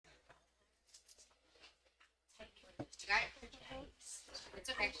It's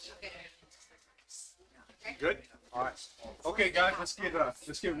okay. Good. All right. Okay, guys, let's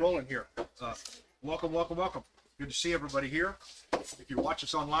get rolling here. Welcome. Good to see everybody here. If you watch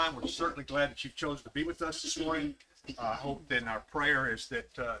us online, we're certainly glad that you've chosen to be with us this morning. I hope that our prayer is that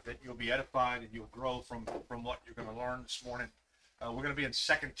you'll be edified and you'll grow from what you're going to learn this morning. We're going to be in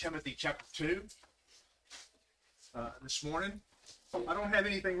 2 Timothy chapter 2 this morning. I don't have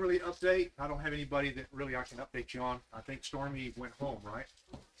anything really to update. I don't have anybody that really I can update you on. I think Stormy went home, right?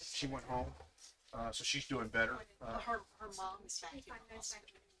 She went home, so she's doing better. Her mom is back in the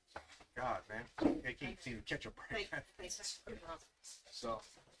hospital. God, man, they can't seem to catch a break. So,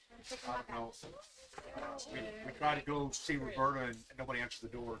 I don't know. We tried to go see Roberta and nobody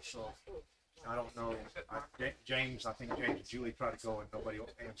answered the door, so I don't know. James and Julie tried to go and nobody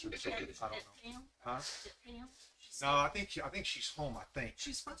answered, so I don't know. Huh? No, I think she's home, I think.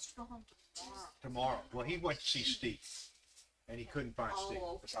 She's supposed to go home Tomorrow. Well, he went to see Steve, and he couldn't find Steve,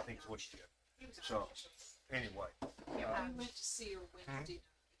 which I think is what he did. So, anyway. We went to see her Wednesday.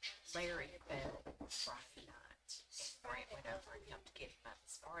 Larry fell Friday night, and Brent went over and helped get him up.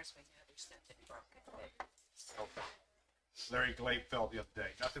 As far as we know, there's nothing broken. Okay. Larry Glade fell the other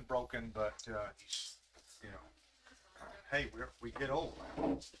day. Nothing broken, but he's, hey, we get old.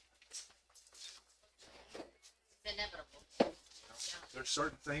 Inevitable. There's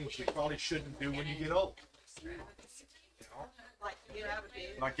certain things you probably shouldn't do when you get old. Like get out of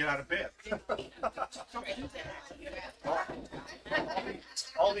bed. Like get out of bed. Don't do that.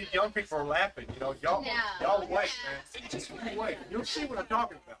 all these young people are laughing. Y'all wait, man. Just wait. You'll see what I'm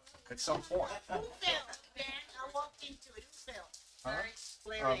talking about at some point. Who fell? Man, I walked into it. Who fell? Huh?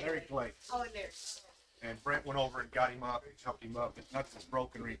 Larry Glade. Oh, and there. And Brent went over and got him up and helped him up. Nothing's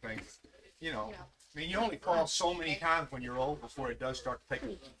broken or anything. But, I mean, you only fall so many times when you're old before it does start to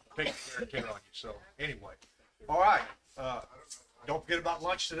take wear and tear on you. So, anyway. All right. Don't forget about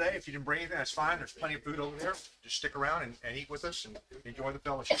lunch today. If you didn't bring anything, that's fine. There's plenty of food over there. Just stick around and eat with us and enjoy the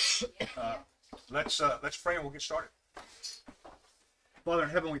fellowship. Let's pray and we'll get started. Father in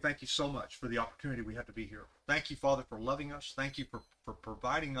heaven, we thank you so much for the opportunity we have to be here. Thank you, Father, for loving us. Thank you for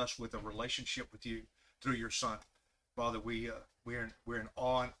providing us with a relationship with you through your Son. Father, we're in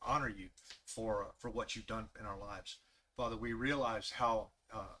awe and honor you for what you've done in our lives. Father, we realize how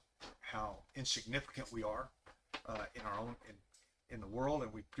insignificant we are in our own in the world,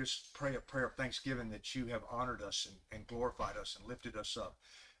 and we just pray a prayer of thanksgiving that you have honored us and glorified us and lifted us up,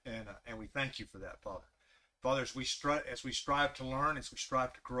 and we thank you for that, Father. Father, as we strive to learn, as we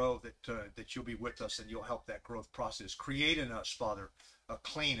strive to grow, that you'll be with us and you'll help that growth process. Create in us, Father, a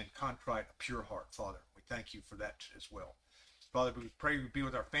clean and contrite, a pure heart, Father. We thank you for that as well. Father, we pray you be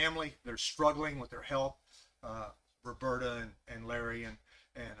with our family. They're struggling with their health. Roberta and Larry and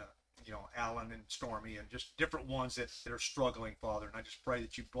Alan and Stormy and just different ones that are struggling, Father. And I just pray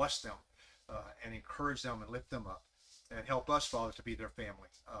that you bless them and encourage them and lift them up and help us, Father, to be their family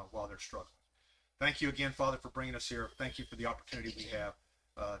while they're struggling. Thank you again, Father, for bringing us here. Thank you for the opportunity we have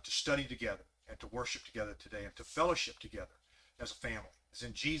to study together and to worship together today and to fellowship together as a family. It's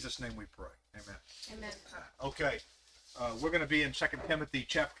in Jesus' name we pray. Amen. Amen. Okay. We're going to be in 2 Timothy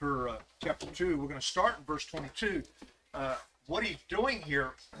chapter 2. We're going to start in verse 22. What he's doing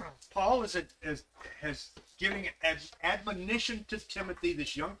here, Paul has giving an admonition to Timothy,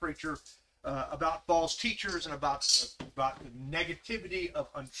 this young preacher, about false teachers and about the negativity of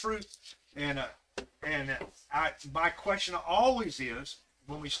untruth. My question always is,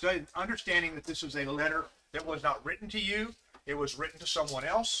 when we study, understanding that this is a letter that was not written to you, it was written to someone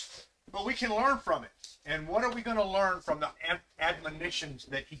else, but we can learn from it. And what are we going to learn from the admonitions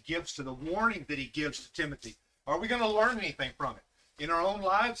that he gives, to the warning that he gives to Timothy? Are we going to learn anything from it in our own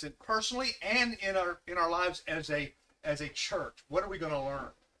lives and personally, and in our lives as a church? What are we going to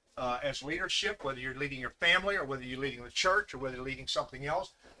learn as leadership? Whether you're leading your family, or whether you're leading the church, or whether you're leading something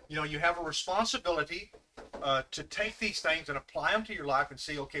else, you have a responsibility to take these things and apply them to your life and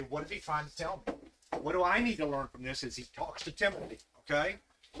see, okay, what is he trying to tell me? What do I need to learn from this as he talks to Timothy? Okay,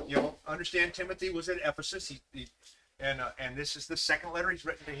 understand Timothy was at Ephesus. And this is the second letter he's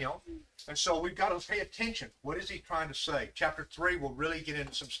written to him. And so we've got to pay attention. What is he trying to say? Chapter 3 will really get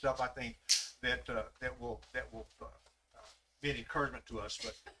into some stuff, I think, that will be an encouragement to us.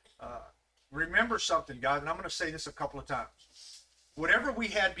 But remember something, guys, and I'm going to say this a couple of times. Whatever we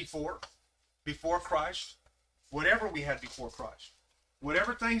had before Christ, whatever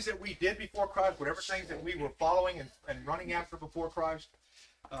things that we did before Christ, whatever things that we were following and running after before Christ,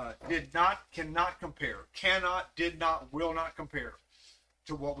 cannot compare, will not compare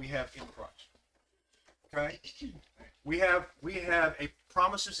to what we have in Christ. Okay? We have a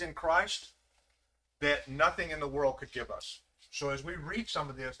promises in Christ that nothing in the world could give us. So as we read some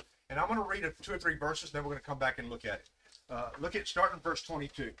of this, and I'm going to read 2 or 3 verses, then we're going to come back and look at it. Look at starting verse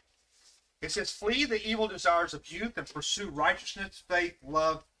 22. It says, "Flee the evil desires of youth and pursue righteousness, faith,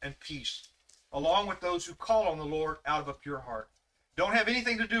 love, and peace, along with those who call on the Lord out of a pure heart. Don't have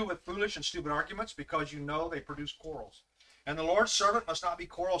anything to do with foolish and stupid arguments, because you know they produce quarrels. And the Lord's servant must not be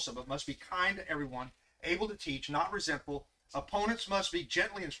quarrelsome, but must be kind to everyone, able to teach, not resentful. Opponents must be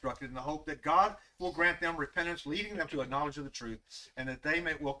gently instructed in the hope that God will grant them repentance, leading them to a knowledge of the truth, and that they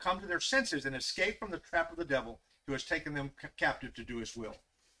will come to their senses and escape from the trap of the devil, who has taken them captive to do his will."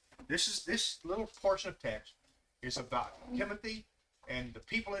 This little portion of text is about Timothy and the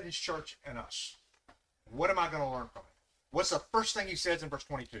people at his church and us. What am I going to learn from it? What's the first thing he says in verse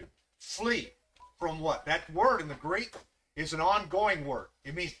 22? Flee from what? That word in the Greek is an ongoing word.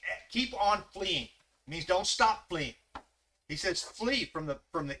 It means keep on fleeing. It means don't stop fleeing. He says flee from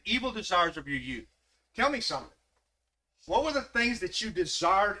the evil desires of your youth. Tell me something. What were the things that you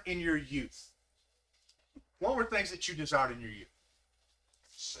desired in your youth? What were things that you desired in your youth?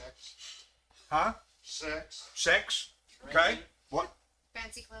 Sex. Huh? Sex. Sex? Okay. What?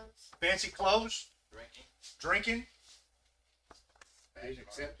 Fancy clothes. Fancy clothes? Drinking. Drinking? Being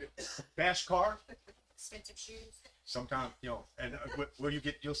accepted. Fast car? Expensive shoes. Sometimes, and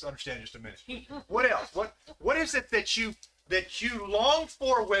you'll understand in just a minute. What else? What is it that you longed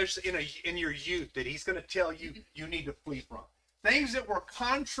for was in your youth that he's going to tell you you need to flee from? Things that were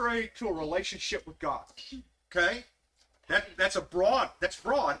contrary to a relationship with God. Okay? That's broad,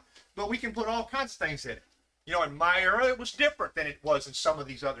 but we can put all kinds of things in it. In my era, it was different than it was in some of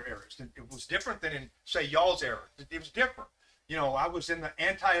these other eras. It was different than in, say, y'all's era. It was different. I was in the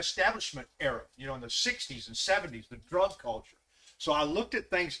anti-establishment era, in the 60s and 70s, the drug culture. So I looked at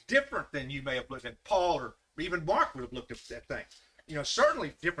things different than you may have looked at. Paul or even Mark would have looked at that thing.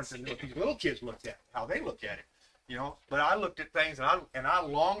 Certainly different than what these little kids looked at, how they look at it. But I looked at things and I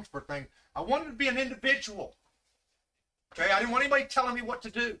longed for things. I wanted to be an individual. Okay, I didn't want anybody telling me what to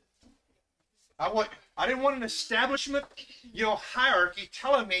do. I didn't want an establishment, hierarchy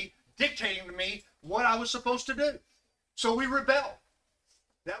telling me, dictating to me what I was supposed to do. So we rebelled.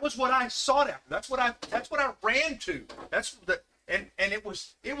 That was what I sought after. That's what I ran to. And it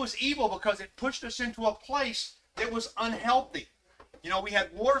was evil because it pushed us into a place that was unhealthy. We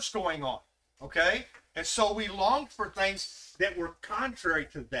had wars going on. Okay? And so we longed for things that were contrary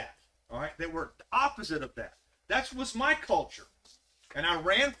to that. All right, that were opposite of that. That was my culture, and I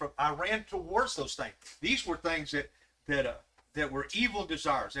ran towards those things. These were things that were evil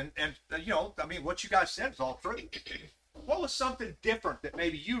desires, and what you guys said is all true. What was something different that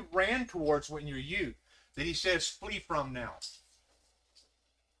maybe you ran towards when you were youth that he says flee from now?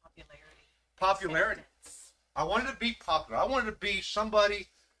 Popularity. Acceptance. I wanted to be popular. I wanted to be somebody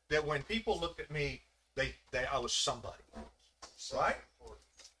that when people looked at me, I was somebody. Right?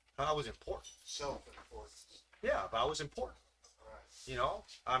 I was important. Self-importance. Yeah, but I was important. Right.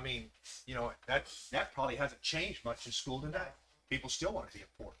 That probably hasn't changed much in school today. People still want to be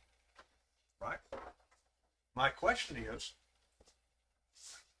important, right? My question is,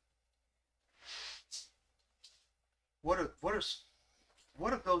 what of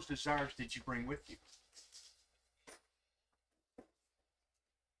those desires did you bring with you?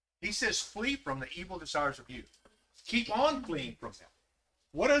 He says, flee from the evil desires of youth. Keep on fleeing from them.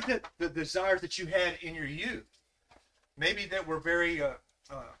 What are the desires that you had in your youth? Maybe that were very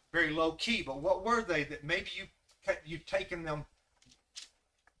very low key, but what were they that maybe you've taken them,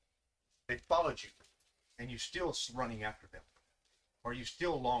 they followed you, and you still running after them, or you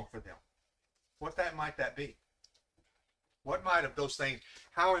still long for them? What might that be? What might of those things,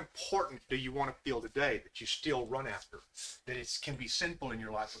 how important do you want to feel today that you still run after, that it can be sinful in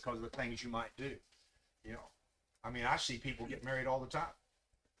your life because of the things you might do? I see people get married all the time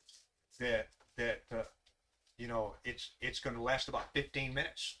that it's going to last about 15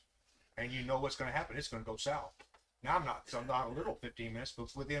 minutes, and what's going to happen. It's going to go south. Now I'm not a little 15 minutes,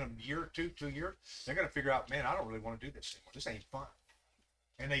 but within a year or 2 years, they're going to figure out, man, I don't really want to do this anymore. This ain't fun.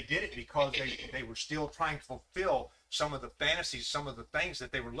 And they did it because they were still trying to fulfill some of the fantasies, some of the things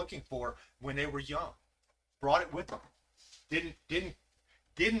that they were looking for when they were young. Brought it with them.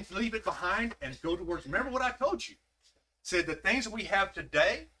 Didn't leave it behind and go towards. Remember what I told you. Said the things that we have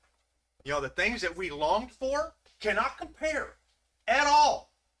today, the things that we longed for cannot compare at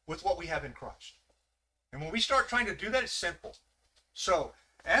all with what we have in Christ. And when we start trying to do that, it's simple. So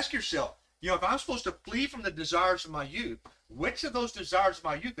ask yourself, if I'm supposed to flee from the desires of my youth, which of those desires of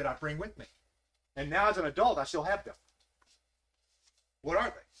my youth did I bring with me? And now as an adult, I still have them. What are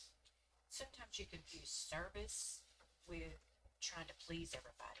they? Sometimes you confuse service with trying to please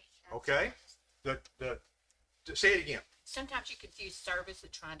everybody. Okay. Say it again. Sometimes you confuse service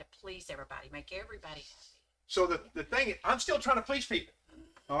with trying to please everybody, make everybody happy. So the thing, I'm still trying to please people.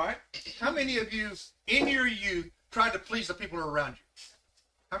 All right. How many of you in your youth tried to please the people who are around you?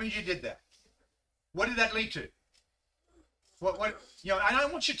 How many of you did that? What did that lead to? What, you know, and I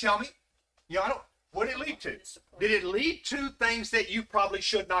want you to tell me, you know, what did it lead to? Did it lead to things that you probably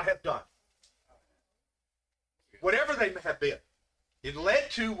should not have done? Whatever they have been. It led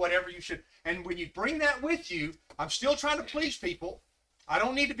to whatever you should. And when you bring that with you, I'm still trying to please people. I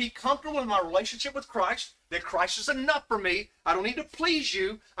don't need to be comfortable in my relationship with Christ, that Christ is enough for me. I don't need to please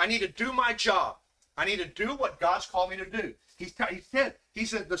you. I need to do my job. I need to do what God's called me to do. He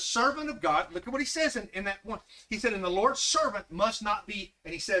said, the servant of God, look at what he says in that one. He said, and the Lord's servant must not be,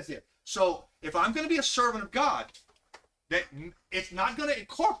 and he says it. So if I'm going to be a servant of God, that it's not going to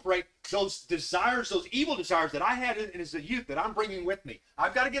incorporate those desires, those evil desires that I had as a youth that I'm bringing with me.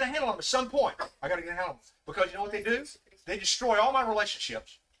 I've got to get a handle on them at some point. I got to get a handle on them. Because you know what they do? They destroy all my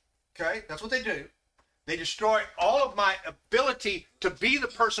relationships. Okay? That's what they do. They destroy all of my ability to be the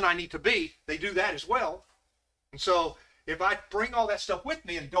person I need to be. They do that as well. And so if I bring all that stuff with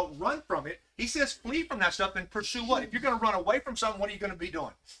me and don't run from it, he says flee from that stuff and pursue what? If you're going to run away from something, what are you going to be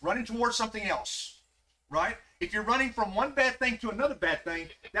doing? Running towards something else. Right? If you're running from one bad thing to another bad thing,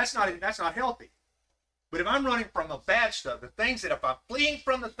 that's not healthy. But if I'm running from the bad stuff, the things that if I'm fleeing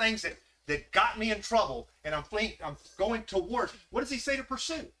from the things that got me in trouble, and I'm going towards, what does he say to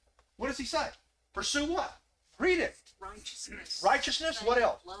pursue? What does he say? Pursue what? Read it. Righteousness. Righteousness. What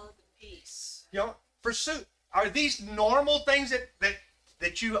else? Love and peace. You know, pursue. Are these normal things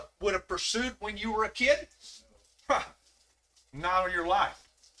that you would have pursued when you were a kid? Huh. Not in your life.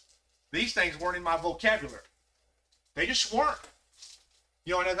 These things weren't in my vocabulary. They just weren't.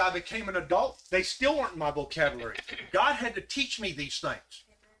 You know, and as I became an adult, they still weren't in my vocabulary. God had to teach me these things.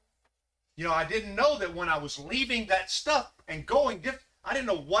 You know, I didn't know that when I was leaving that stuff and going different, I didn't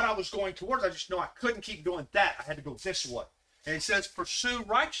know what I was going towards. I just know I couldn't keep doing that. I had to go this way. And it says, pursue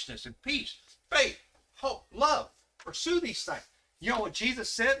righteousness and peace, faith, hope, love. Pursue these things. You know what Jesus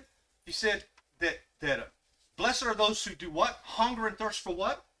said? He said that blessed are those who do what? Hunger and thirst for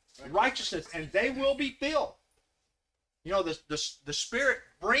what? Righteousness, and they will be filled. You know, the Spirit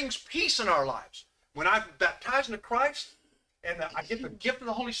brings peace in our lives. When I'm baptized into Christ and I get the gift of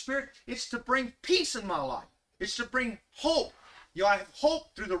the Holy Spirit, it's to bring peace in my life. It's to bring hope. You know, I have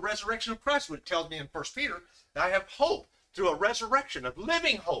hope through the resurrection of Christ, what it tells me in 1 Peter, that I have hope through a resurrection, a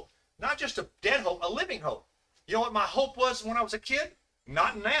living hope, not just a dead hope, a living hope. You know what my hope was when I was a kid?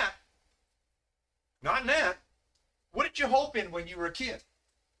 Not in that. Not in that. What did you hope in when you were a kid?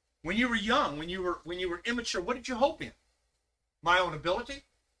 When you were young, when you were immature, what did you hope in? My own ability?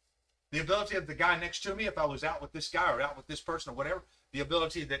 The ability of the guy next to me, if I was out with this guy or out with this person or whatever, the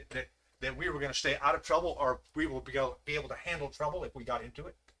ability that we were going to stay out of trouble or we will be able to handle trouble if we got into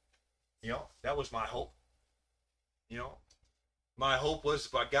it. You know, that was my hope. You know, my hope was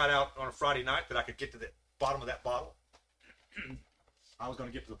if I got out on a Friday night that I could get to the bottom of that bottle. I was going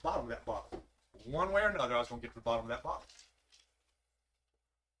to get to the bottom of that bottle. One way or another, I was going to get to the bottom of that bottle.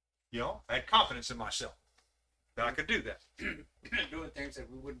 You know, I had confidence in myself that I could do that. Doing things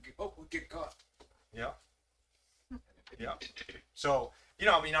that we wouldn't hope would get caught. Yeah. Yeah. So, you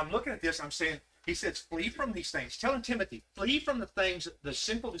know, I mean, I'm looking at this, I'm saying, he says, flee from these things. Telling Timothy, flee from the things, the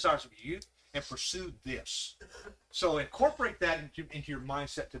sinful desires of your youth, and pursue this. So incorporate that into your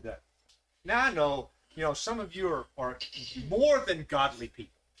mindset today. Now I know, you know, some of you are more than godly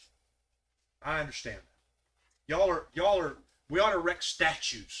people. I understand that. Y'all are, we ought to erect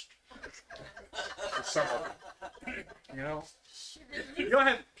statues. For some of them. You know?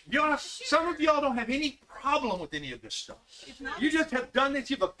 Some of y'all don't have any problem with any of this stuff. You just have done this,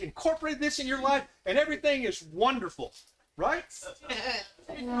 you've incorporated this in your life, and everything is wonderful. Right?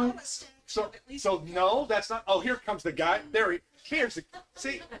 So no, that's not. Oh, here comes the guy. Here's the.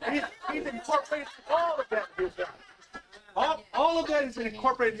 See, he's incorporated all of that in his life. All of that has been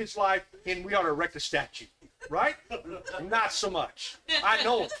incorporated in his life, and we ought to erect a statue. Right? Not so much. I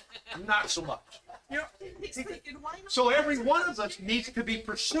know it. Not so much. You know, so every one of us needs to be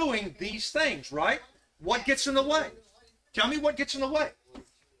pursuing these things, right? What gets in the way? Tell me what gets in the way.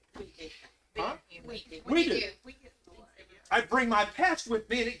 Huh? We do. I bring my past with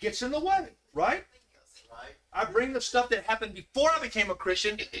me and it gets in the way, right? I bring the stuff that happened before I became a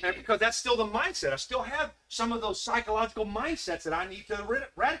Christian, and because that's still the mindset. I still have some of those psychological mindsets that I need to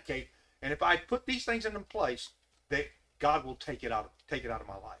eradicate. And if I put these things into place, that God will take it out of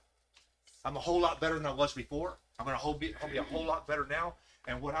my life. I'm a whole lot better than I was before. I'm going to be a whole lot better now.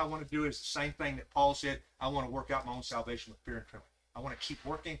 And what I want to do is the same thing that Paul said. I want to work out my own salvation with fear and trembling. I want to keep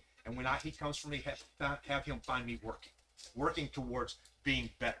working And when he comes for me, have him find me working towards being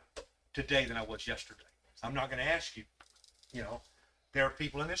better today than I was yesterday. I'm not going to ask you, there are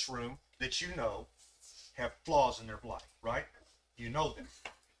people in this room that have flaws in their life, right? You know them.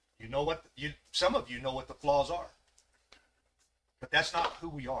 You know some of you know what the flaws are. But that's not who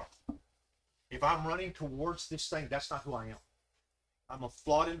we are. If I'm running towards this thing, that's not who I am. I'm a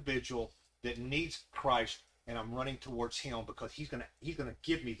flawed individual that needs Christ, and I'm running towards him because he's gonna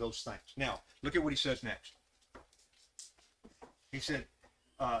give me those things. Now, look at what he says next. He said,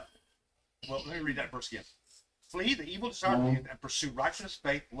 let me read that verse again. Flee the evil desire of youth and pursue righteousness,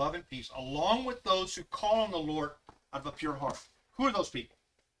 faith, love, and peace, along with those who call on the Lord out of a pure heart. Who are those people?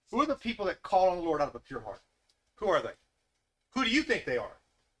 Who are the people that call on the Lord out of a pure heart? Who are they? Who do you think they are?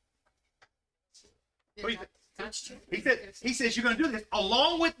 Who do you think? He says you're going to do this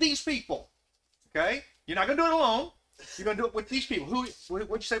along with these people. Okay? You're not going to do it alone. You're going to do it with these people. What'd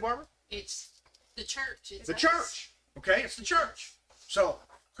you say, Barbara? It's the church. It's The us. church. Okay? It's the church. So,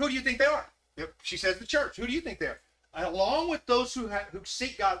 who do you think they are? She says the church. Who do you think they are? Along with those who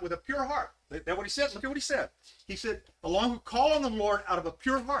seek God with a pure heart. That's what he said. Look at what he said. He said, along who call on the Lord out of a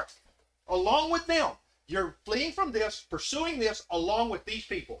pure heart. Along with them. You're fleeing from this, pursuing this, along with these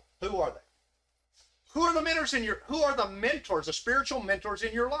people. Who are they? Who are the mentors, the spiritual mentors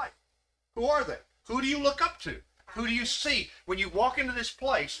in your life? Who are they? Who do you look up to? Who do you see when you walk into this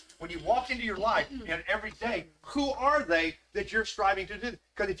place, when you walk into your life and every day? Who are they that you're striving to do?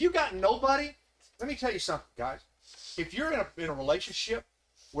 Because if you got nobody, let me tell you something, guys. If you're in a relationship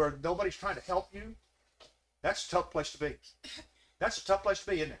where nobody's trying to help you, that's a tough place to be. That's a tough place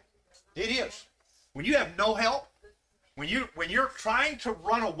to be, isn't it? It is. When you have no help, when you're trying to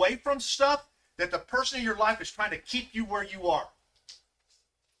run away from stuff, that the person in your life is trying to keep you where you are.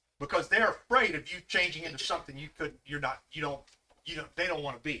 Because they're afraid of you changing into something they don't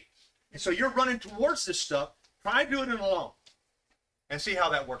want to be. And so you're running towards this stuff. Try doing it alone. And see how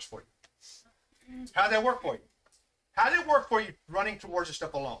that works for you. How did that work for you? How did it work for you running towards this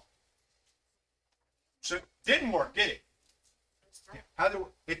stuff alone? So it didn't work, did it? How did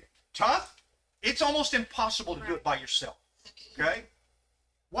it tough? It's almost impossible to do it by yourself. Okay?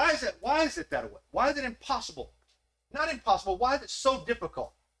 Why is it that way? Why is it impossible? Not impossible. Why is it so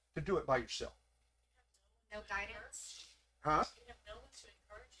difficult to do it by yourself? No guidance. Huh? You have no one to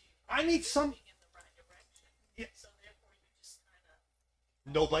encourage you. I need some Moving in the right direction. Yeah. So therefore you just kind of.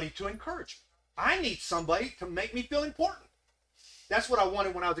 nobody to encourage me. I need somebody to make me feel important. That's what I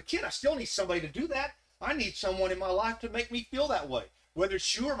wanted when I was a kid. I still need somebody to do that. I need someone in my life to make me feel that way. Whether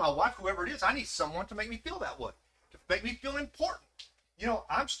it's you or my wife, whoever it is, I need someone to make me feel that way, to make me feel important.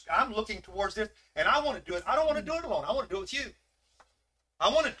 I'm looking towards this, and I want to do it. I don't want to do it alone. I want to do it with you. I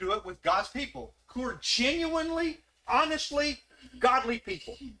want to do it with God's people who are genuinely, honestly, godly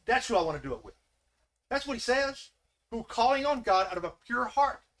people. That's who I want to do it with. That's what he says. Who are calling on God out of a pure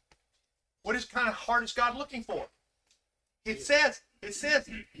heart. What kind of heart is God looking for? It says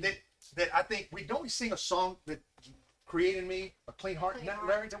that I think we sing a song that created me a clean heart. Isn't that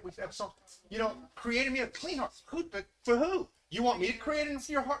Larry? That we have a song. Created me a clean heart. For who? You want me to create it in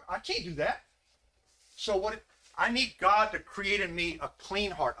your heart? I can't do that. So I need God to create in me a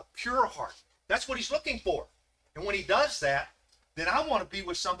clean heart, a pure heart. That's what he's looking for. And when he does that, then I want to be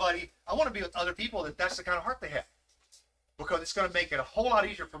with somebody. I want to be with other people that's the kind of heart they have. Because it's going to make it a whole lot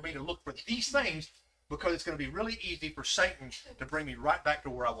easier for me to look for these things, because it's going to be really easy for Satan to bring me right back to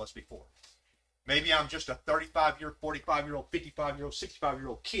where I was before. Maybe I'm just a 35-year, 45-year-old, 55-year-old,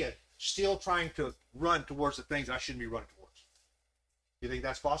 65-year-old kid still trying to run towards the things I shouldn't be running towards. You think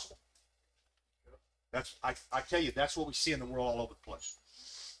that's possible? I tell you, that's what we see in the world all over the place.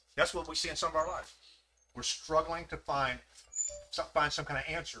 That's what we see in some of our lives. We're struggling to find some kind of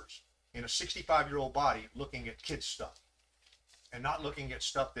answers in a 65-year-old body looking at kids stuff and not looking at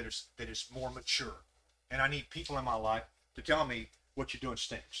stuff that is more mature. And I need people in my life to tell me what you're doing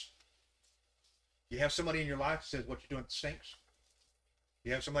stinks. You have somebody in your life that says what you're doing stinks?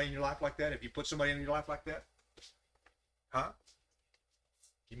 You have somebody in your life like that? Have you put somebody in your life like that? Huh?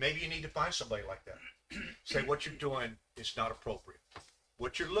 Maybe you need to find somebody like that. Say what you're doing is not appropriate.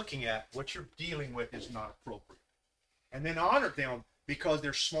 What you're looking at, what you're dealing with is not appropriate. And then honor them because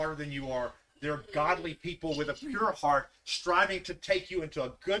they're smarter than you are. They're godly people with a pure heart, striving to take you into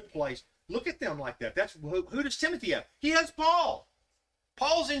a good place. Look at them like that. That's who does Timothy have? He has Paul.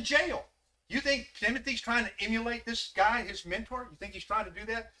 Paul's in jail. You think Timothy's trying to emulate this guy, his mentor? You think he's trying to do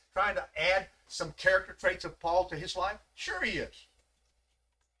that? Trying to add some character traits of Paul to his life? Sure he is.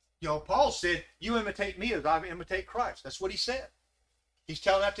 Paul said, you imitate me as I imitate Christ. That's what he said. He's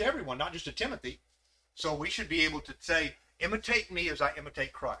telling that to everyone, not just to Timothy. So we should be able to say, imitate me as I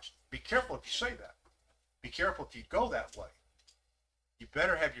imitate Christ. Be careful if you say that. Be careful if you go that way. You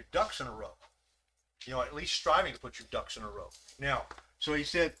better have your ducks in a row. You know, at least striving to put your ducks in a row. Now, so he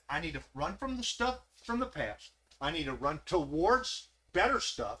said, I need to run from the stuff from the past. I need to run towards better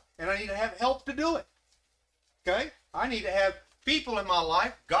stuff, and I need to have help to do it. Okay? I need to have people in my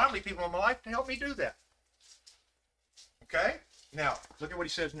life, godly people in my life, to help me do that. Okay? Now, look at what he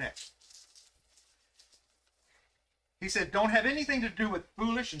says next. He said, don't have anything to do with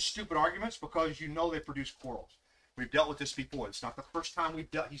foolish and stupid arguments because you know they produce quarrels. We've dealt with this before. It's not the first time he's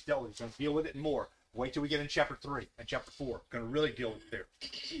dealt with it. He's going to deal with it more. Wait till we get in chapter 3 and chapter 4. Going to really deal with it there.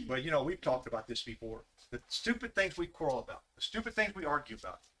 But, you know, we've talked about this before. The stupid things we quarrel about. The stupid things we argue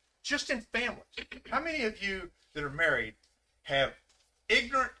about. Just in families. How many of you that are married have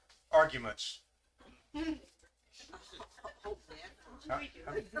ignorant arguments?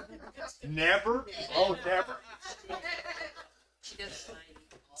 Never? Oh, never? She doesn't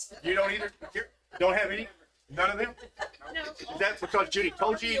mind. You don't either? Don't have any? None of them? No. Is that because Judy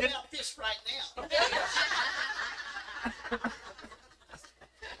told you you didn't? About this right now.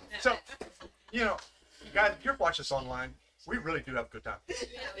 So, you know, guys, if you're watching this online, we really do have a good time.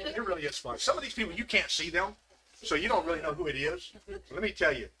 It really is fun. Some of these people, you can't see them, so you don't really know who it is. But let me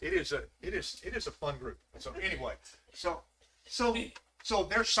tell you, it is a fun group. So anyway, so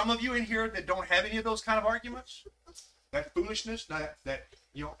there's some of you in here that don't have any of those kind of arguments. That foolishness, that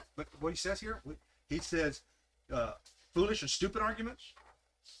you know. But what he says here, he says, foolish and stupid arguments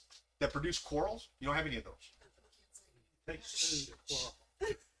that produce quarrels. You don't have any of those.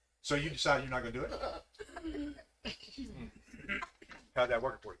 So you decided you're not going to do it? How'd that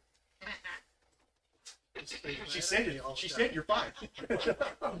work for you? She said you're fine.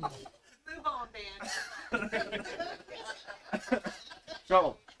 Move on, Dan.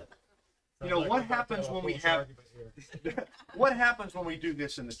 So, you know, what happens when we have, what happens when we do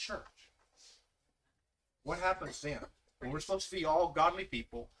this in the church? What happens then? When we're supposed to be all godly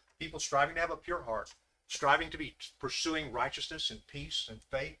people, people striving to have a pure heart, striving to be pursuing righteousness and peace and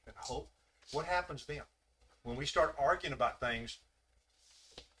faith and hope, what happens then? When we start arguing about things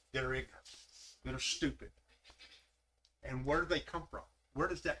that are ignorant, that are stupid. And where do they come from? Where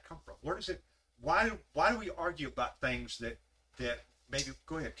does that come from? Where does it, why do we argue about things that maybe,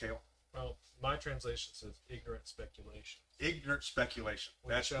 go ahead, Cale. Well, my translation says ignorant speculation. Ignorant speculation.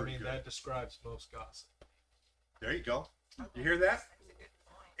 Which, That's pretty good. that describes most gossip. There you go. You hear that?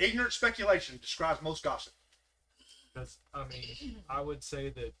 Ignorant speculation describes most gossip. Because, I would say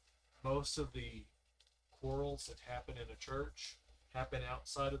that most of the quarrels that happen in a church happen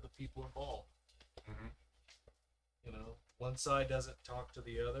outside of the people involved. Mm-hmm. You know, one side doesn't talk to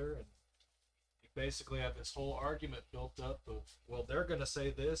the other, and you basically have this whole argument built up of, well, they're going to say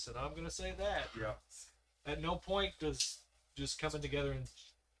this and I'm going to say that. Yeah. At no point does just coming together and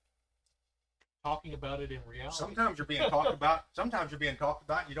talking about it in reality. Sometimes you're being talked about. Sometimes you're being talked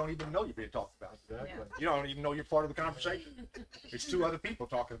about. And you don't even know you're being talked about. Exactly. You don't even know you're part of the conversation. It's two other people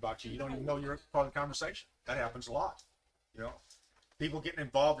talking about you. You don't even know you're part of the conversation. That happens a lot. You know, people getting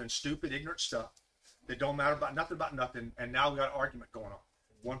involved in stupid, ignorant stuff that don't matter about nothing. And now we got an argument going on.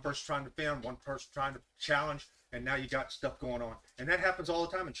 One person trying to defend, one person trying to challenge, and now you got stuff going on. And that happens all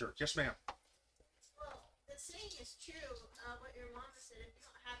the time in church. Yes, ma'am. Well, the saying is true. What your mama said, if you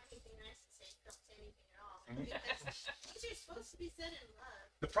don't have anything nice to say, don't say anything at all. Because these are supposed to be said in love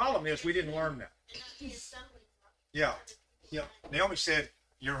The problem is we didn't learn that. and not be a stumbling block. Yeah. Yeah. Naomi said,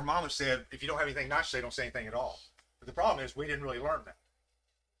 your mama said, if you don't have anything nice to say, don't say anything at all. But the problem is we didn't really learn that.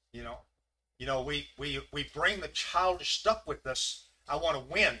 You know, we bring the childish stuff with us. I want to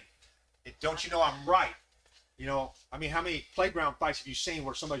win. Don't you know I'm right? You know, I mean, how many playground fights have you seen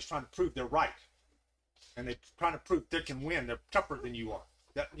where somebody's trying to prove they're right? And they're trying to prove they can win. They're tougher than you are.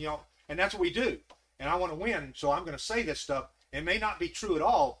 That, you know, and that's what we do. And I want to win, so I'm going to say this stuff. It may not be true at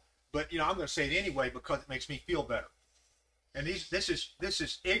all, but, you know, I'm going to say it anyway because it makes me feel better. And this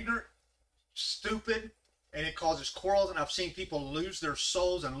is ignorant, stupid, and it causes quarrels. And I've seen people lose their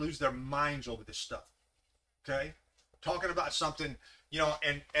souls and lose their minds over this stuff. Okay? Talking about something, you know,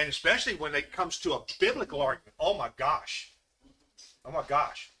 and especially when it comes to a biblical argument. Oh my gosh.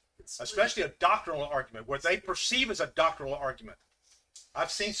 Especially a doctrinal argument where they perceive as a doctrinal argument.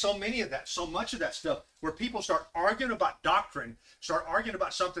 I've seen so much of that stuff where people start arguing about doctrine, start arguing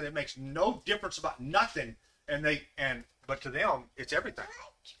about something that makes no difference about nothing, but to them it's everything.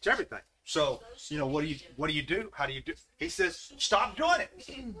 It's everything. So, you know, what do you do? How do you do? He says, stop doing it.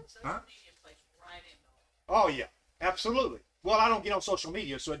 Huh? Oh yeah, absolutely. Well, I don't get on social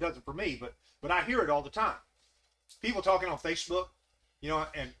media, so it doesn't for me, but I hear it all the time. People talking on Facebook, you know,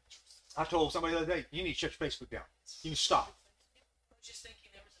 and I told somebody the other day, you need to shut your Facebook down. You can stop. I was just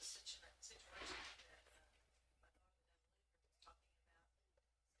thinking there was a situation that talking about a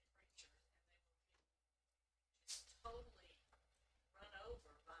preacher, and they were just totally run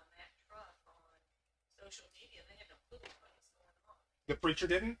over by that truck on social media. They had no clue what was going on. The preacher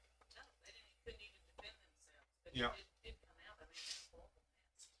didn't? No, they didn't, couldn't even defend themselves. But Yeah. it did come out. I mean, it's a horrible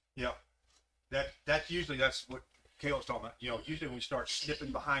mess. Yeah. That's what Kayla's talking about. You know, usually when we start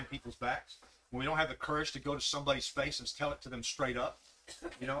snipping behind people's backs, when we don't have the courage to go to somebody's face and tell it to them straight up,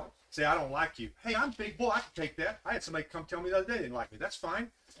 you know, say, I don't like you. Hey, I'm a big boy. I can take that. I had somebody come tell me the other day they didn't like me. That's fine.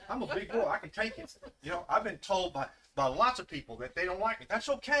 I'm a big boy. I can take it. You know, I've been told by lots of people that they don't like me. That's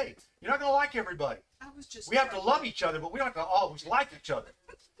okay. You're not going to like everybody. I was just. We have to love each other, but we don't have to always like each other.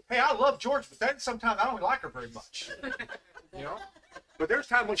 Hey, I love George, but then sometimes I don't like her very much. You know? But there's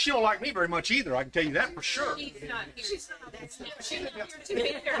times when she don't like me very much either. I can tell you that for sure. He's not here. She's not. That's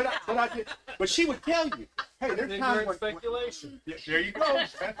not. But she would tell you, hey, there's times Ignorant when, speculation. yeah, there you go.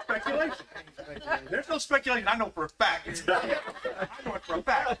 That's speculation. There's no speculation. I know for a fact. I know it for a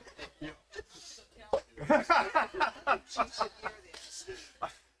fact.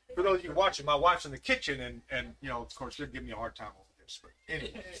 For those of you watching, my wife's in the kitchen, and you know, of course, they're giving me a hard time over this. But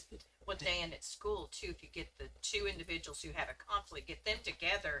anyway, Well, Dan, at school too, if you get the two individuals who have a conflict, get them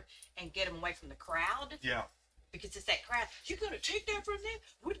together and get them away from the crowd, yeah, because it's that crowd. You're gonna take that from them?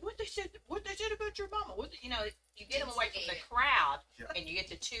 What they said about your mama? You know, you get them away from the crowd, Yeah. and you get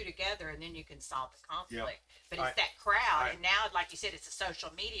the two together, and then you can solve the conflict. Yeah. But it's that crowd, and now, like you said, it's a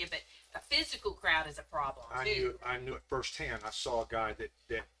social media, but a physical crowd is a problem too. I knew it firsthand. I saw a guy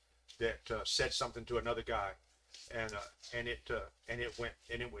that said something to another guy, and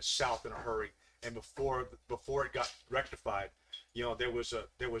it was south in a hurry. And before it got rectified, you know, there was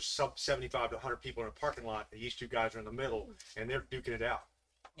some 75 to 100 people in a parking lot. These two guys are in the middle, and they're duking it out.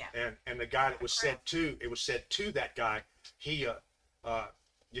 Yeah. And the guy that was said to that guy, he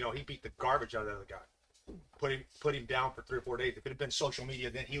you know, he beat the garbage out of the other guy, put him down for 3 or 4 days. If it had been social media,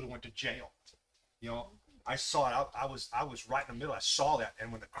 then he would have went to jail. You know, I saw it. I was right in the middle. I saw that,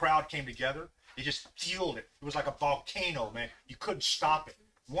 and when the crowd came together, it just fueled it. It was like a volcano, man. You couldn't stop it.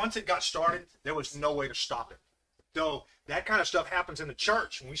 Once it got started, there was no way to stop it. So that kind of stuff happens in the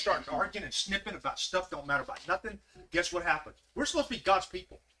church. When we start arguing and snipping about stuff don't matter about nothing, guess what happens? We're supposed to be God's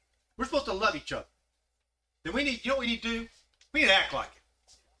people. We're supposed to love each other. Then you know what we need to do? We need to act like it.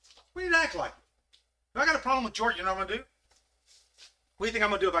 We need to act like it. If I got a problem with George, you know what I'm going to do? What do you think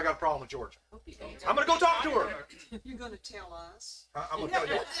I'm going to do if I got a problem with George? I'm going to go talk to her. You're gonna tell us. I'm going to tell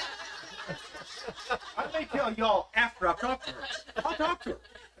you. I may tell y'all after I've talked to her. I'll talk to her.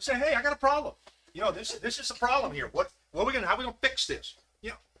 I say, hey, I got a problem. You know, this is a problem here. How are we gonna fix this?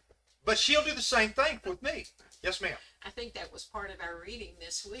 You know, but she'll do the same thing with me. Yes, ma'am. I think that was part of our reading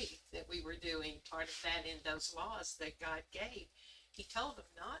this week that we were doing, part of that in those laws that God gave. He told them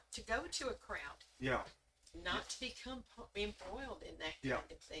not to go to a crowd, Yeah. not to become embroiled in that Yeah.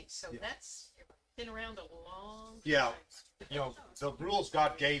 kind of thing. So Yeah. that's been around a long time. Yeah. You know, the rules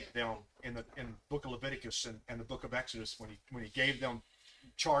God gave them in the book of Leviticus and the book of Exodus, when he gave them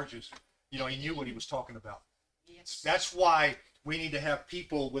charges, you know, he knew what he was talking about. Yes. That's why we need to have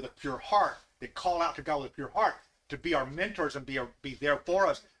people with a pure heart that call out to God with a pure heart to be our mentors and be there for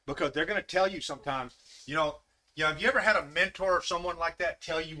us, because they're going to tell you sometimes, you know, have you ever had a mentor or someone like that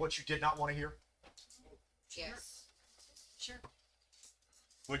tell you what you did not want to hear? Yes. Sure.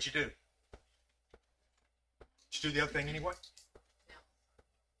 What'd you do? Did you do the other thing anyway? No.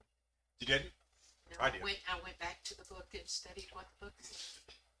 You didn't? No, I I did. went back to the book and studied what the book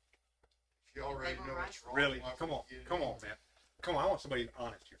said. You already They were know right. what's wrong. Really? why Come would on. you get Come it? on, man. Come on. I want somebody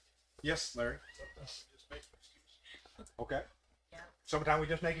honest here. Yes, Larry. Just make an excuse. Okay. Yeah. Sometimes we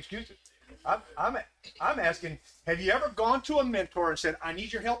just make excuses. I'm asking, have you ever gone to a mentor and said, I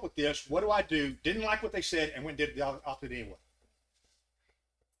need your help with this. What do I do? Didn't like what they said and went and did it off it anyway.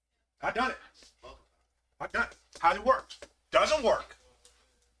 I've done it. I've done it. How's it work? Doesn't work.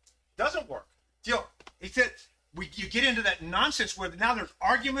 Doesn't work. You know, he said, you get into that nonsense where now there's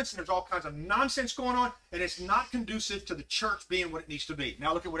arguments and there's all kinds of nonsense going on, and it's not conducive to the church being what it needs to be.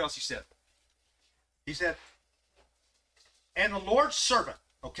 Now look at what else he said. He said, and the Lord's servant,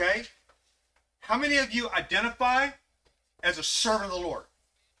 okay? How many of you identify as a servant of the Lord?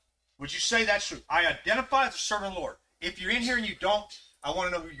 Would you say that's true? I identify as a servant of the Lord. If you're in here and you don't, I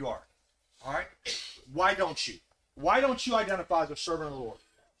want to know who you are. All right? Why don't you? Why don't you identify as a servant of the Lord?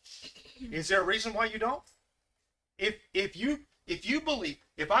 Is there a reason why you don't? If you believe,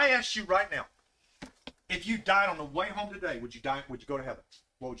 if I asked you right now, if you died on the way home today, would you go to heaven?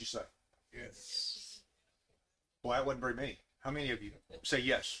 What would you say? Yes. Well, that wasn't very many. How many of you say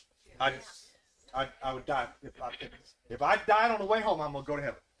yes? I would die. If I died on the way home, I'm going to go to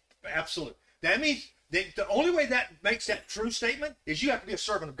heaven. Absolutely. That means the only way that makes that true statement is you have to be a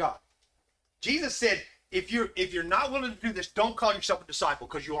servant of God. Jesus said, if you're not willing to do this, don't call yourself a disciple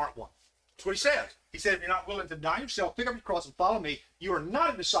because you aren't one. That's what he says. He said, if you're not willing to deny yourself, pick up your cross and follow me, you are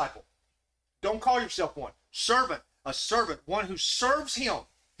not a disciple. Don't call yourself one. Servant, a servant, one who serves him.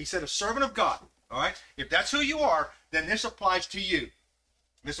 He said, a servant of God. All right? If that's who you are, then this applies to you.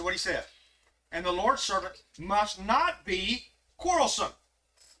 This is what he said. And the Lord's servant must not be quarrelsome,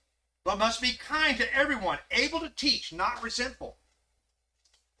 but must be kind to everyone, able to teach, not resentful.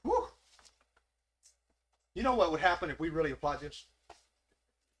 Whew. You know what would happen if we really applied this?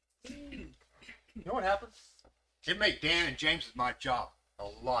 You know what happened? It made Dan and James's my job a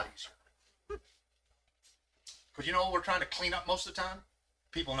lot easier. Because you know what we're trying to clean up most of the time?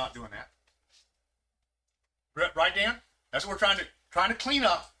 People not doing that. Right, Dan? That's what we're trying to clean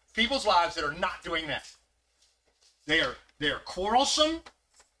up people's lives that are not doing that. They are quarrelsome.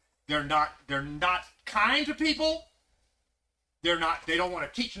 They're not kind to people. They don't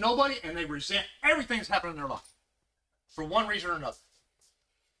want to teach nobody, and they resent everything that's happening in their life for one reason or another.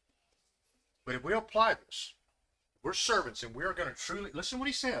 But if we apply this, we're servants, and we're going to truly listen to what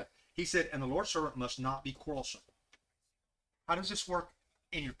he said. He said, and the Lord's servant must not be quarrelsome. How does this work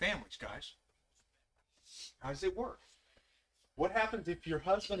in your families, guys? How does it work? What happens if your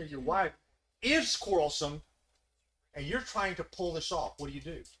husband or your wife is quarrelsome and you're trying to pull this off? What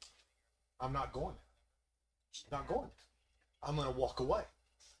do? I'm not going there. Not going there. I'm going to walk away.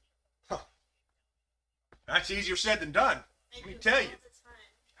 Huh. That's easier said than done. Let me tell you.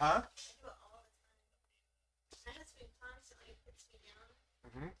 Huh? I do it all the time. My husband constantly puts me down.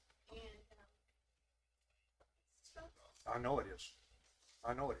 Mm-hmm. And it's a struggle. I know it is.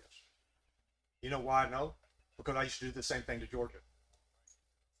 I know it is. You know why I know? Because I used to do the same thing to Georgia.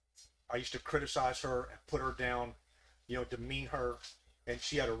 I used to criticize her and put her down, demean her, and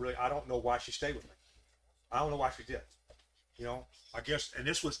she had I don't know why she stayed with me. I don't know why she did. I guess, and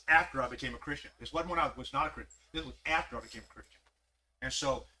this was after I became a Christian. This wasn't when I was not a Christian. This was after I became a Christian. And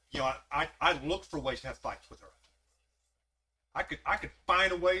so, I looked for ways to have fights with her. I could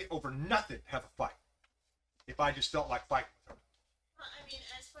find a way over nothing to have a fight if I just felt like fighting with her. Well, I mean,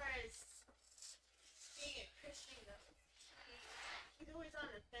 as far as being a Christian goes, he's always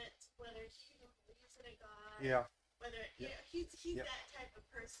on the fence whether he believes in a God. Yeah. Whether he's Yep. that type of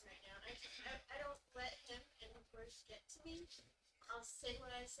person right now. I don't let him and his words get to me. I'll say what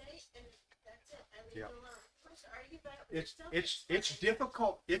I say, and that's it. I leave it alone. If you want to argue about it with yourself, It's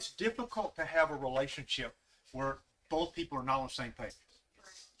difficult. It's difficult to have a relationship where both people are not on the same page.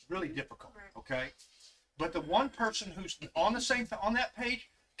 It's really difficult. Okay. But the one person who's on that page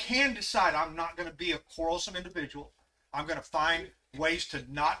can decide, I'm not going to be a quarrelsome individual. I'm going to find ways to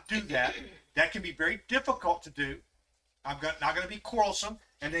not do that. That can be very difficult to do. I'm not going to be quarrelsome.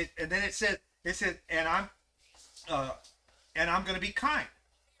 And then it said, and I'm going to be kind.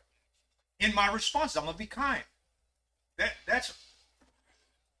 In my response, I'm going to be kind.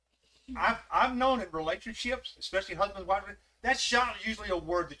 I've known in relationships, especially husband and wife, that's not usually a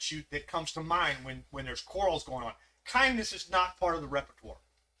word that comes to mind when there's quarrels going on. Kindness is not part of the repertoire.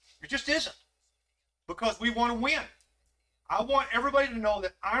 It just isn't. Because we want to win. I want everybody to know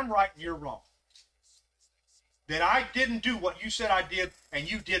that I'm right and you're wrong. That I didn't do what you said I did, and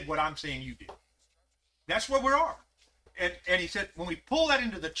you did what I'm saying you did. That's where we are. And he said, when we pull that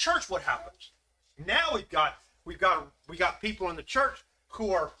into the church, what happens? Now we got people in the church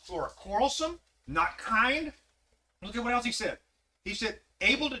who are quarrelsome, not kind. Look at what else he said. He said,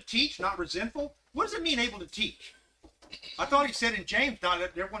 able to teach, not resentful. What does it mean, able to teach? I thought he said in James, not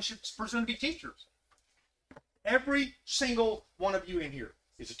that everyone should presume to be teachers. Every single one of you in here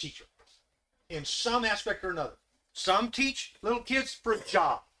is a teacher in some aspect or another. Some teach little kids for a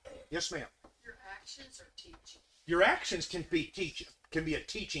job. Yes, ma'am. Your actions are teaching. Your actions can be a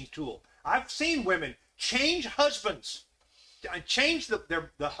teaching tool. I've seen women change husbands, change the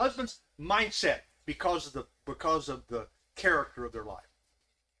husband's mindset because of the character of their life.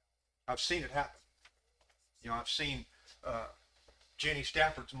 I've seen it happen. I've seen Jenny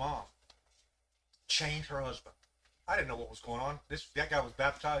Stafford's mom change her husband. I didn't know what was going on. That guy was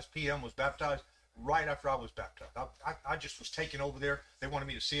baptized. PM was baptized right after I was baptized. I just was taken over there. They wanted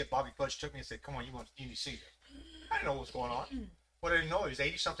me to see it. Bobby Fudge took me and said, "Come on, you need to see this." I didn't know what was going on. What I didn't know, he was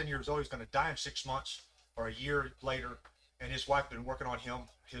 80-something years old. He's going to die in 6 months or a year later, and his wife had been working on him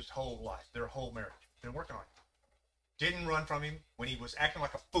his whole life, their whole marriage. Been working on him. Didn't run from him when he was acting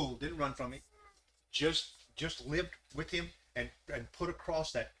like a fool. Didn't run from him. Just lived with him and put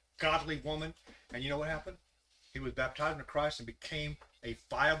across that godly woman. And you know what happened? He was baptized into Christ and became a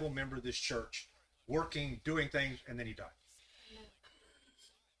viable member of this church working, doing things, and then he died.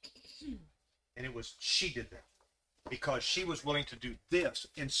 And she did that because she was willing to do this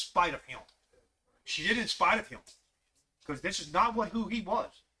in spite of him. She did it in spite of him because this is not who he was.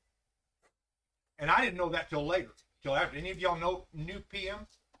 And I didn't know that till later, till after. Any of y'all knew PM?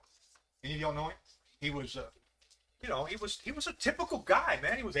 Any of y'all know him? He was, he was a typical guy,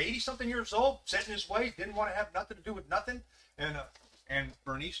 man. He was 80-something years old, set in his ways, didn't want to have nothing to do with nothing. And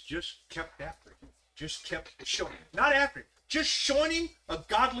Bernice just kept after him. Just kept showing, not after him, just showing him a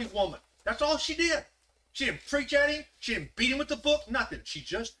godly woman. That's all she did. She didn't preach at him. She didn't beat him with the book, nothing. She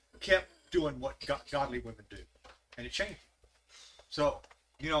just kept doing what godly women do. And it changed him. So,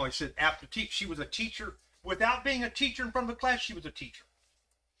 he said, apt to teach. She was a teacher. Without being a teacher in front of the class, she was a teacher.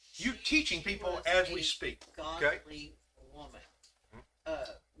 You're teaching people as we speak. Okay? Godly woman.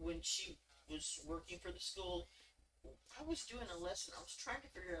 When she was working for the school, I was doing a lesson. I was trying to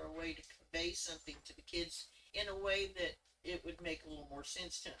figure out a way to convey something to the kids in a way that it would make a little more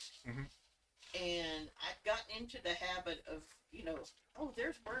sense to them. Mm-hmm. And I'd gotten into the habit of, oh,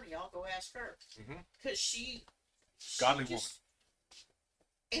 there's Bernie. I'll go ask her. Because she Godly woman.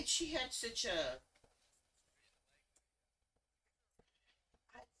 And she had such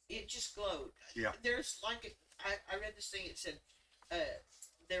it just glowed. Yeah. There's I read this thing. It said,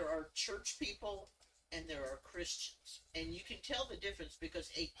 there are church people and there are Christians, and you can tell the difference because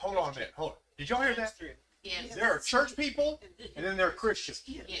Hold on a minute. Hold on. Did y'all hear that? Yes. There are church people, and then there are Christians.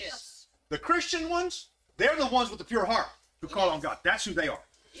 Yes. The Christian ones, they're the ones with the pure heart who call on God. That's who they are.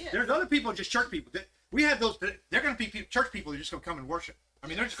 Yeah. There's other people, just church people. We have those. They're going to be church people. They're just going to come and worship. I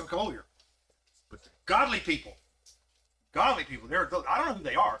mean, they're just going to come over here. But the godly people, they're those. I don't know who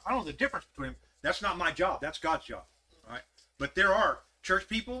they are. I don't know the difference between them. That's not my job. That's God's job. All right. But there are church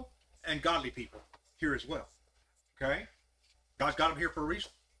people and godly people here as well. Okay. God's got them here for a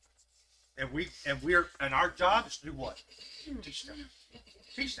reason. And our job is to do what? Teach them.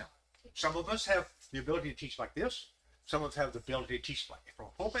 Teach them. Some of us have the ability to teach like this. Some of us have the ability to teach like from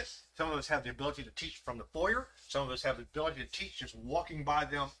a pulpit. Some of us have the ability to teach from the foyer. Some of us have the ability to teach just walking by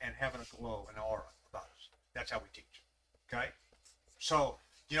them and having a glow and aura about us. That's how we teach. Okay? So,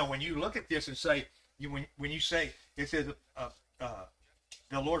 when you look at this and say, when you say, it says,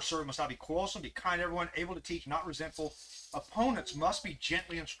 the Lord's servant must not be quarrelsome, be kind to everyone, able to teach, not resentful. Opponents must be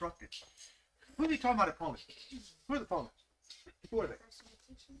gently instructed. Who are we talking about opponents? Who are the opponents? Who are they?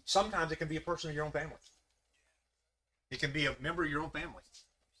 Sometimes it can be a person in your own family. It can be a member of your own family.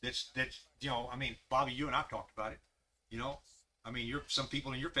 That's Bobby, you and I've talked about it. Some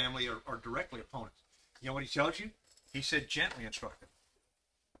people in your family are directly opponents. You know what he tells you? He said gently instruct them.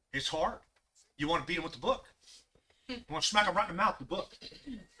 It's hard. You want to beat them with the book. You want to smack them right in the mouth with the book.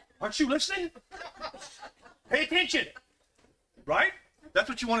 Aren't you listening? Pay attention. Right? That's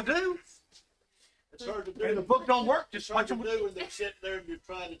what you want to do. It's hard to do. And the book don't work. Just It's hard punch to them. do when they're sitting there and you're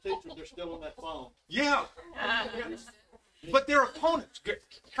trying to teach them. They're still on that phone. Yeah. But they're opponents.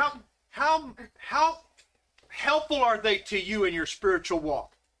 How helpful are they to you in your spiritual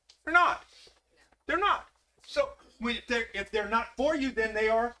walk? They're not. They're not. So if they're not for you, then they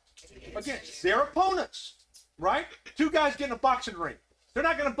are against. They're opponents, right? Two guys get in a boxing ring. They're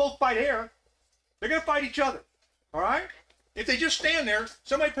not going to both fight air. They're going to fight each other. All right? If they just stand there,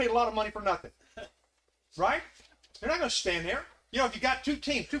 somebody paid a lot of money for nothing. Right? They're not going to stand there. If you got two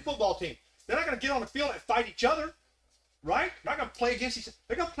football teams, they're not going to get on the field and fight each other. Right? They're not going to play against each other.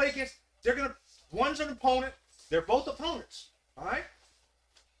 They're going to play against, one's an opponent. They're both opponents. All right?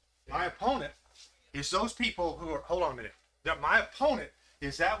 My opponent is those people who are, hold on a minute. My opponent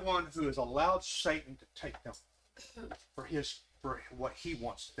is that one who has allowed Satan to take them for what he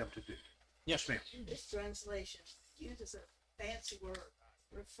wants them to do. Yes, ma'am. This translation uses a fancy word,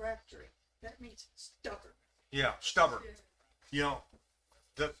 refractory. That means stubborn. Yeah, stubborn.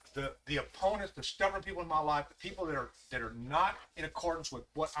 The opponents, the stubborn people in my life, the people that are not in accordance with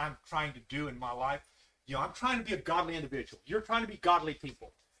what I'm trying to do in my life. I'm trying to be a godly individual. You're trying to be godly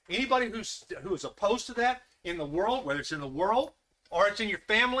people. Anybody who is opposed to that in the world, whether it's in the world or it's in your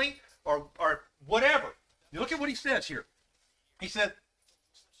family or whatever. You look at what he says here. He said,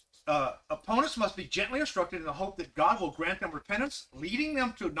 opponents must be gently instructed in the hope that God will grant them repentance, leading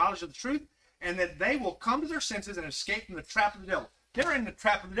them to a knowledge of the truth, and that they will come to their senses and escape from the trap of the devil. They're in the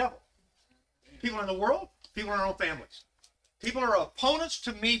trap of the devil. People in the world, people in our own families. People are opponents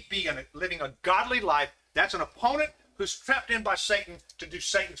to me living a godly life. That's an opponent who's trapped in by Satan to do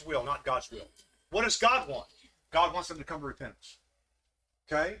Satan's will, not God's will. What does God want? God wants them to come to repentance.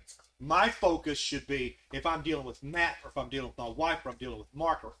 Okay? My focus should be, if I'm dealing with Matt, or if I'm dealing with my wife, or I'm dealing with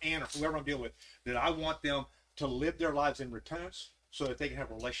Mark, or Ann, or whoever I'm dealing with, that I want them to live their lives in repentance so that they can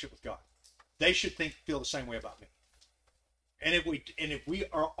have a relationship with God. they should feel the same way about me. And if we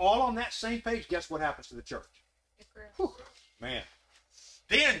are all on that same page, guess what happens to the church? Whew, man.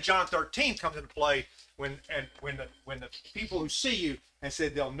 Then John 13 comes into play when the people who see you and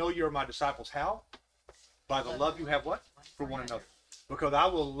said they'll know you're my disciples. How? By the love you have what? For one another. Because I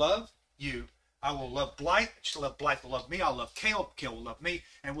will love you. I will love Blythe. Blythe will love me. I'll love Kale. Kale will love me.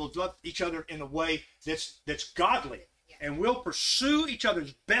 And we'll love each other in a way that's godly. And we'll pursue each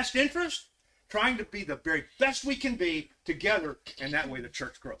other's best interest, trying to be the very best we can be together. And that way the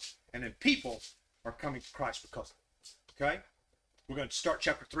church grows. And then people are coming to Christ because of it. Okay? We're going to start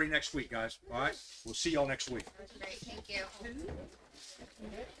chapter 3 next week, guys. All right? We'll see y'all next week. Great, thank you. You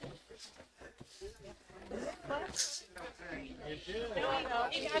did.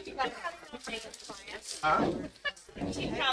 Huh?